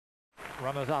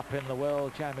runners-up in the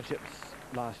World Championships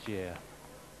last year,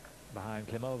 behind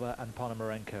Klimova and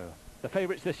Ponomarenko. The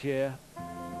favourites this year,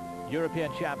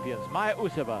 European champions Maya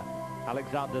Usova,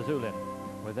 Alexander Zhulin,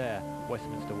 with their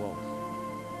Westminster Waltz.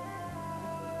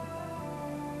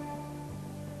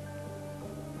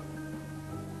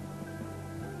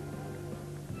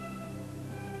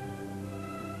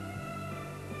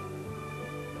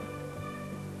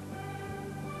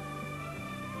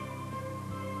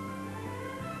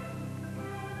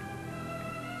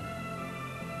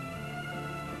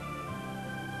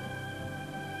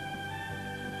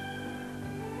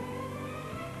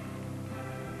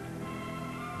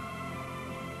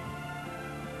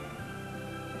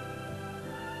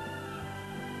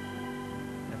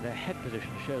 Their head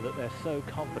positions show that they're so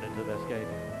confident of their skating.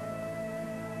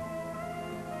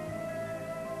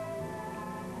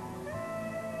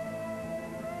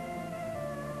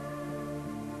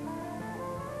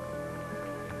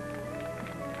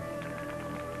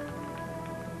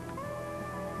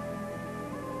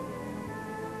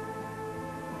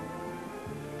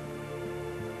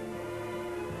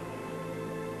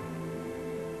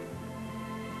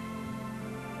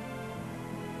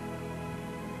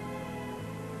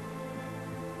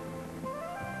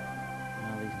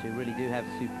 Who really do have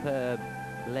superb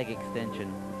leg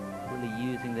extension, really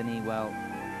using the knee well.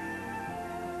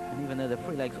 And even though the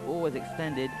free leg's always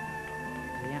extended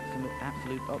to the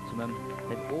absolute optimum,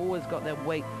 they've always got their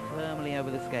weight firmly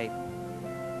over the skate.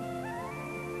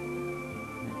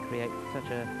 And it creates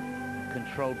such a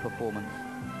controlled performance.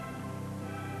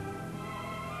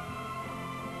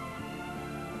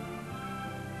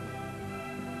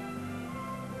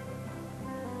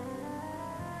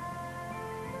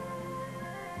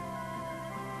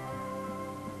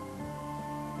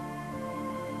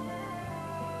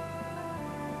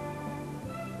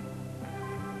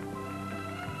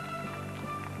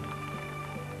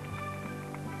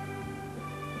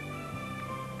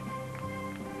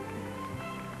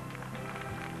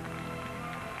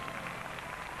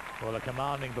 Well, a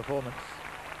commanding performance.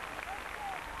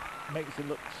 Makes it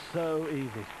look so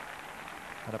easy.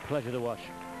 And a pleasure to watch.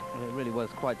 Well, it really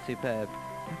was quite superb.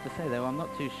 I have to say, though, I'm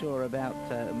not too sure about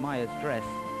Maya's dress.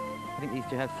 I think these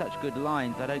two have such good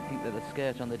lines. I don't think that the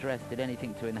skirt on the dress did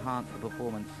anything to enhance the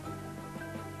performance.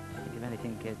 I think if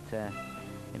anything, it,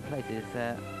 in places,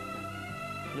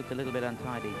 looked a little bit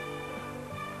untidy.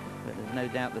 But there's no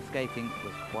doubt the skating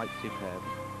was quite superb.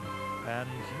 And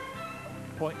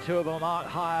point two of a mark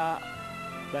higher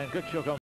than Kutchuk on